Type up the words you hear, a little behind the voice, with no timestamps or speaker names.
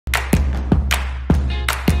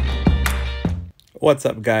What's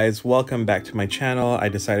up guys, welcome back to my channel. I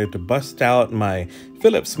decided to bust out my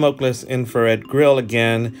Philips Smokeless infrared grill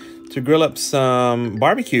again to grill up some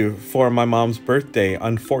barbecue for my mom's birthday.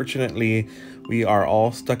 Unfortunately, we are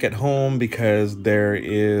all stuck at home because there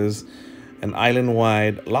is an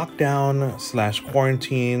island-wide lockdown /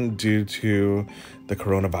 quarantine due to the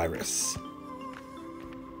coronavirus.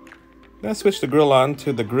 I'm gonna switch the grill on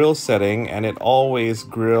to the grill setting, and it always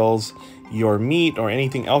grills your meat or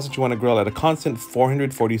anything else that you want to grill at a constant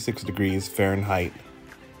 446 degrees Fahrenheit.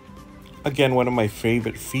 Again, one of my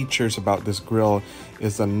favorite features about this grill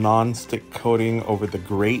is the non-stick coating over the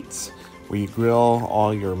grates where you grill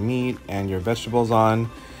all your meat and your vegetables on.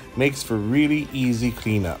 Makes for really easy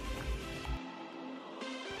cleanup.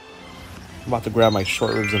 I'm about to grab my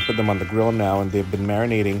short ribs and put them on the grill now, and they've been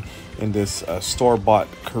marinating in this store-bought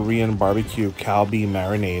Korean barbecue Kalbi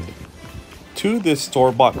marinade. To this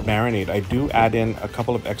store-bought marinade, I do add in a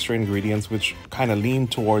couple of extra ingredients which kind of lean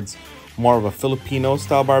towards more of a Filipino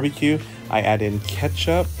style barbecue. I add in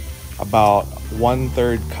ketchup, about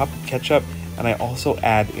 1/3 cup ketchup, and I also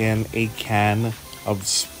add in a can of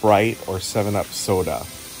Sprite or 7-Up soda.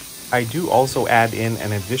 I do also add in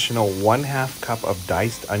an additional 1/2 cup of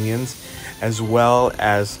diced onions, as well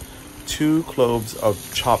as 2 cloves of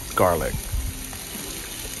chopped garlic.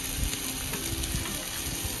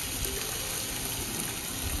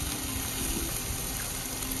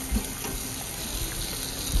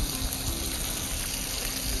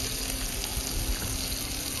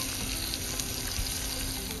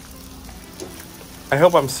 I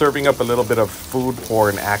hope I'm serving up a little bit of food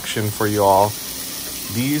porn action for you all.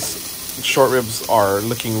 These short ribs are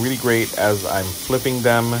looking really great as I'm flipping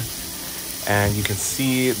them, and you can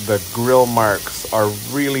see the grill marks are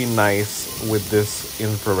really nice with this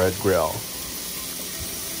infrared grill.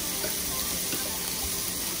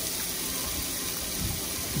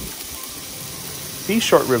 These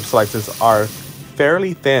short rib slices are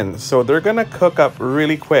fairly thin, so they're gonna cook up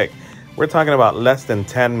really quick. We're talking about less than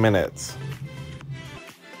 10 minutes.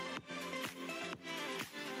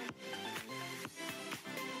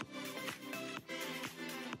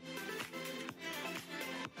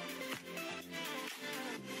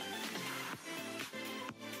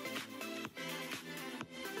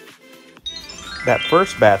 That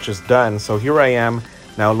first batch is done, so here I am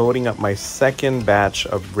now loading up my second batch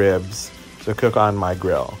of ribs to cook on my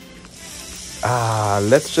grill.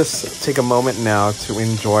 Let's just take a moment now to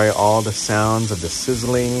enjoy all the sounds of the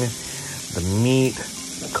sizzling, the meat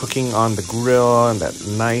cooking on the grill, and that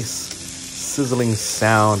nice sizzling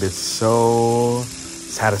sound is so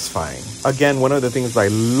satisfying. Again, one of the things I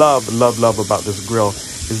love about this grill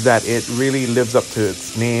is that it really lives up to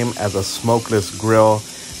its name as a smokeless grill,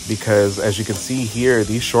 because as you can see here,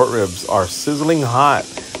 these short ribs are sizzling hot,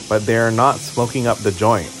 but they're not smoking up the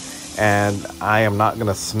joint. And I am not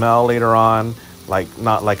gonna smell later on,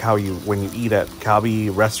 not like how when you eat at Kalbi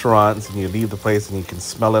restaurants and you leave the place and you can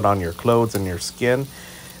smell it on your clothes and your skin.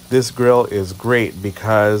 This grill is great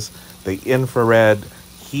because the infrared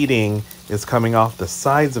heating is coming off the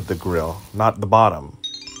sides of the grill, not the bottom.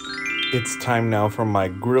 It's time now for my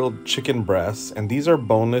grilled chicken breasts, and these are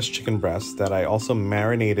boneless chicken breasts that I also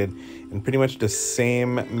marinated in pretty much the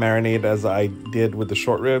same marinade as I did with the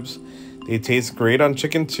short ribs. They taste great on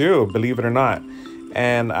chicken too, believe it or not.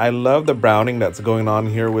 And I love the browning that's going on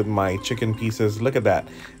here with my chicken pieces. Look at that.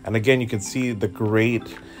 And again, you can see the great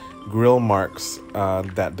grill marks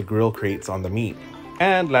that the grill creates on the meat.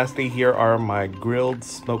 And lastly, here are my grilled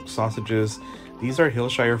smoked sausages. These are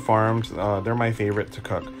HILLSHIRE Farms. They're my favorite to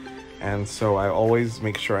cook. And so I always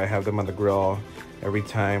make sure I have them on the grill every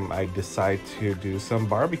time I decide to do some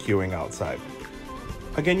barbecuing outside.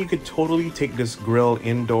 Again, you could totally take this grill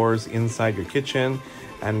indoors inside your kitchen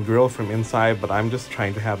and grill from inside, but I'm just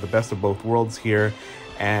trying to have the best of both worlds here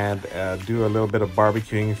and do a little bit of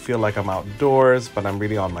barbecuing, feel like I'm outdoors, but I'm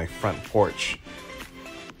really on my front porch.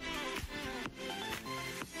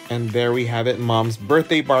 And there we have it, Mom's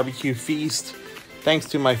birthday barbecue feast. Thanks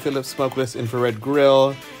to my Philips Smokeless infrared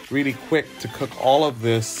grill. Really quick to cook all of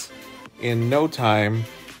this in no time,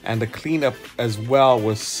 and the cleanup as well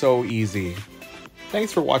was so easy.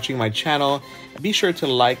 Thanks for watching my channel. Be sure to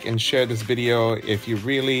like and share this video if you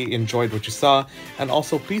really enjoyed what you saw, and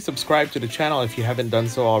also please subscribe to the channel if you haven't done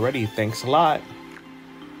so already. Thanks a lot.